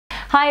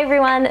Hi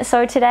everyone,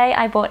 so today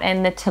I brought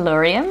in the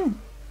Tellurium.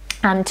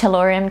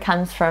 Tellurium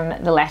comes from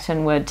the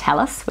Latin word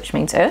tellus, which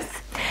means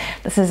earth.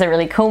 This is a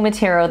really cool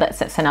material that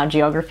sits in our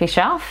geography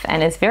shelf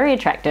and is very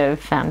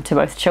attractive to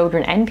both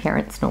children and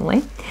parents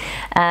normally.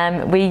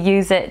 We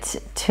use it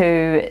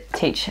to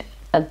teach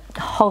a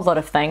whole lot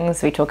of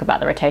things. We talk about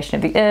the rotation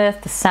of the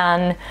earth, the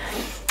sun.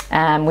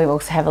 We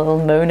also have a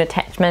little moon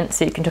attachment,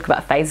 so you can talk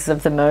about phases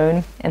of the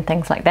moon and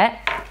things like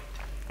that.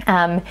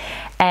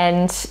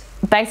 And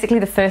basically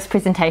the first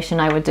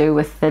presentation I would do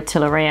with the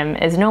Tellurium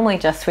is normally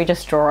we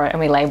just draw it and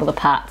we label the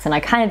parts, and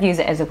I kind of use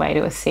it as a way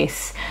to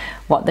assess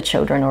what the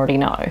children already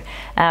know.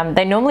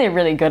 They normally are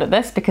really good at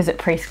this because at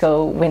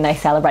preschool, when they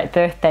celebrate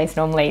birthdays,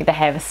 normally they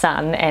have a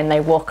sun and they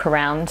walk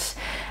around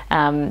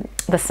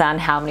the sun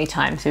how many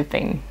times we've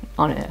been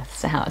on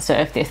Earth. So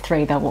if there's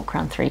 3, they'll walk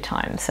around 3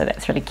 times. So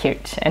that's really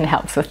cute and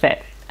helps with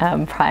that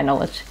prior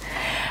knowledge.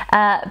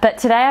 But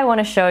today I want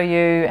to show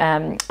you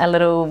a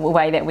little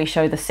way that we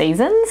show the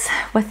seasons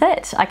with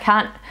it. I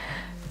can't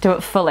do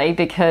it fully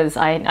because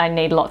I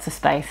need lots of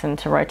space and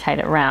to rotate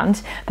it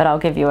around, but I'll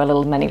give you a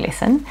little mini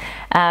lesson.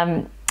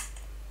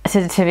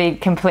 To be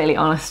completely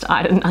honest,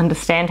 I didn't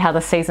understand how the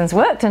seasons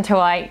worked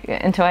until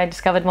I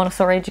discovered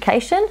Montessori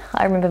education.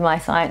 I remember my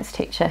science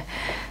teacher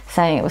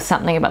saying it was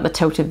something about the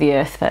tilt of the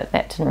earth, but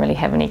that didn't really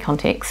have any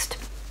context.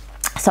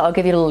 So I'll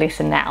give you a little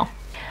lesson now.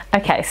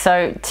 Okay,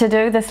 so to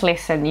do this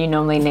lesson you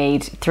normally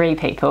need 3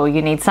 people.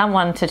 You need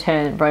someone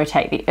to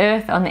rotate the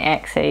earth on the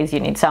axes, you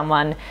need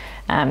someone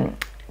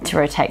to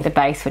rotate the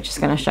base, which is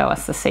going to show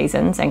us the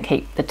seasons and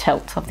keep the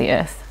tilt of the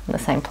earth in the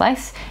same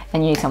place,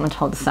 and you need someone to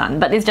hold the sun.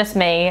 But there's just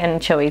me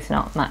and Chewy's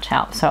not much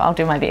help, so I'll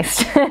do my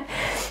best.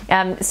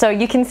 So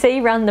you can see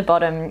around the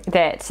bottom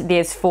that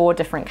there's 4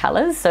 different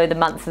colours, so the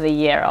months of the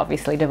year are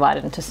obviously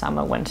divided into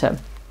summer, winter,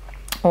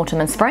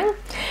 autumn and spring,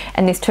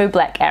 and there's 2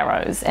 black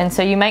arrows. And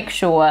so you make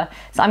sure,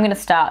 so I'm going to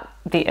start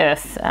the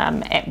earth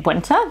at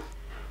winter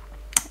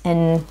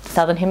in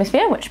southern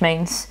hemisphere, which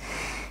means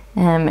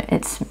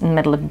it's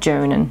middle of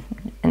June and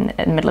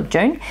in the middle of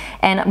June.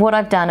 And what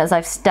I've done is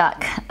I've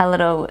stuck a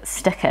little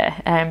sticker.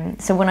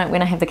 So when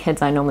I have the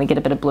kids, I normally get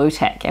a bit of blue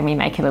tack and we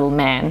make a little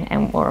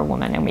man or a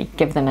woman and we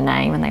give them a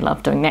name, and they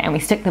love doing that, and we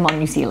stick them on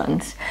New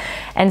Zealand.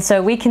 And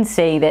so we can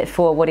see that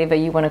for whatever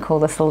you want to call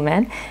this little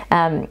man,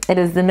 it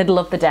is the middle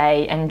of the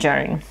day in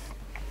June.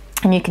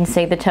 And you can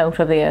see the tilt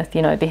of the earth,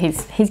 you know,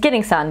 he's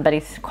getting sun, but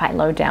he's quite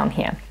low down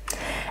here.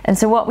 And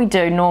so what we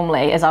do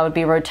normally is I would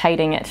be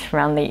rotating it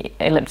around the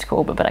elliptical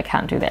orbit, but I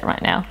can't do that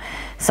right now.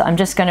 So I'm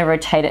just going to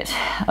rotate it.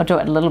 I'll do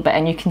it a little bit,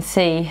 and you can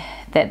see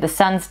that the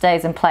sun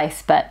stays in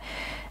place, but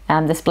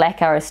this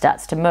black arrow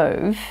starts to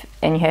move,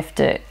 and you have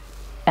to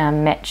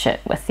match it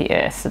with the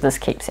earth. So this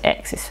keeps the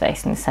axis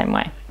facing the same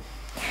way.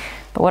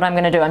 But what I'm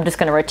going to do, I'm just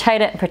going to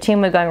rotate it and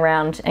pretend we're going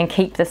around and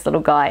keep this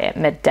little guy at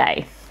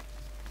midday.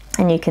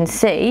 And you can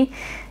see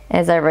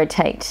as I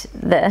rotate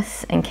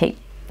this and keep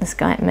this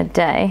guy at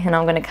midday, and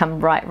I'm going to come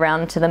right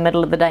round to the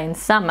middle of the day in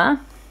summer.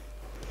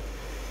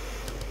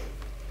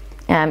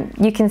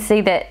 You can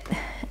see that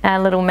our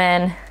little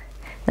man in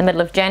the middle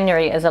of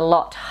January is a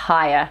lot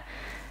higher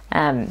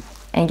and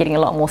getting a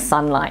lot more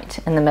sunlight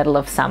in the middle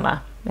of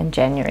summer in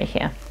January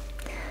here.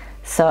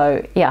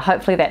 So yeah,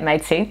 hopefully that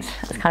made sense.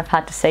 It's kind of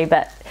hard to see,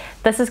 but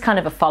this is kind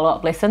of a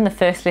follow-up lesson. The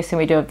first lesson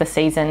we do of the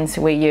seasons,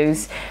 we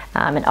use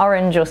an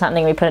orange or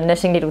something, we put a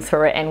knitting needle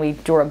through it and we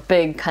draw a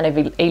big kind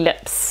of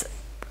ellipse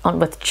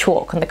with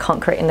chalk on the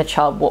concrete, and the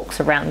child walks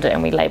around it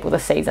and we label the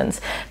seasons.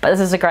 But this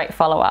is a great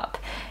follow-up,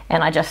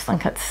 and I just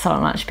think it's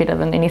so much better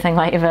than anything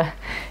I ever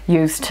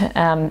used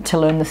to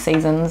learn the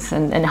seasons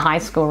in high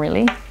school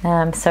really.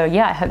 So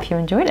yeah, I hope you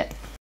enjoyed it.